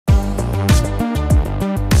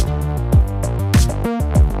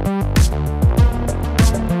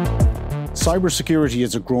Cybersecurity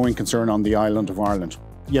is a growing concern on the island of Ireland,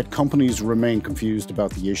 yet companies remain confused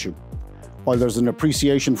about the issue. While there's an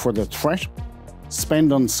appreciation for the threat,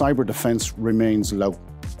 spend on cyber defence remains low,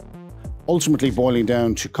 ultimately boiling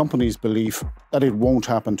down to companies' belief that it won't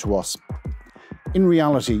happen to us. In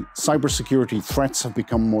reality, cybersecurity threats have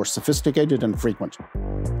become more sophisticated and frequent.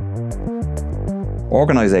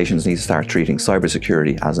 Organisations need to start treating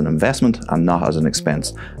cybersecurity as an investment and not as an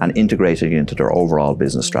expense, and integrating it into their overall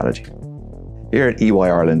business strategy. Here at EY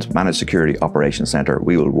Ireland Managed Security Operations Centre,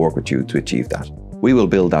 we will work with you to achieve that. We will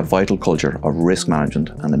build that vital culture of risk management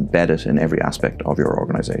and embed it in every aspect of your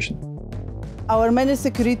organisation. Our Managed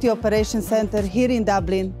Security Operations Centre here in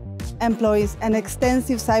Dublin employs an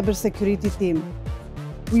extensive cybersecurity team.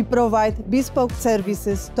 We provide bespoke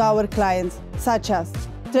services to our clients, such as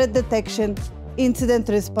threat detection, incident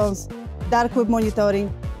response, dark web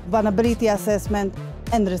monitoring, vulnerability assessment,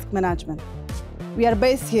 and risk management. We are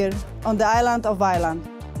based here on the island of Ireland,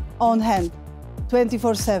 on hand,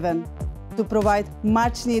 24/7, to provide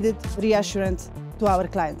much-needed reassurance to our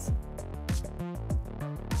clients.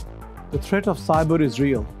 The threat of cyber is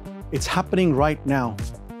real. It's happening right now.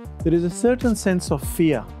 There is a certain sense of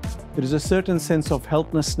fear. There is a certain sense of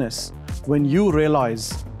helplessness when you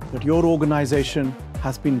realize that your organization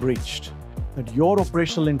has been breached, that your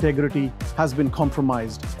operational integrity has been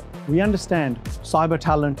compromised. We understand cyber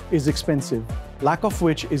talent is expensive, lack of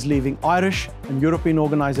which is leaving Irish and European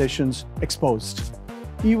organizations exposed.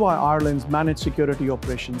 EY Ireland's Managed Security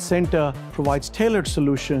Operations Centre provides tailored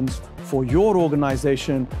solutions for your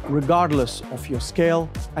organization regardless of your scale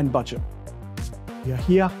and budget. We are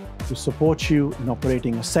here to support you in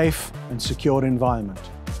operating a safe and secure environment,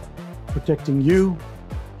 protecting you,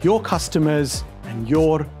 your customers, and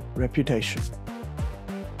your reputation.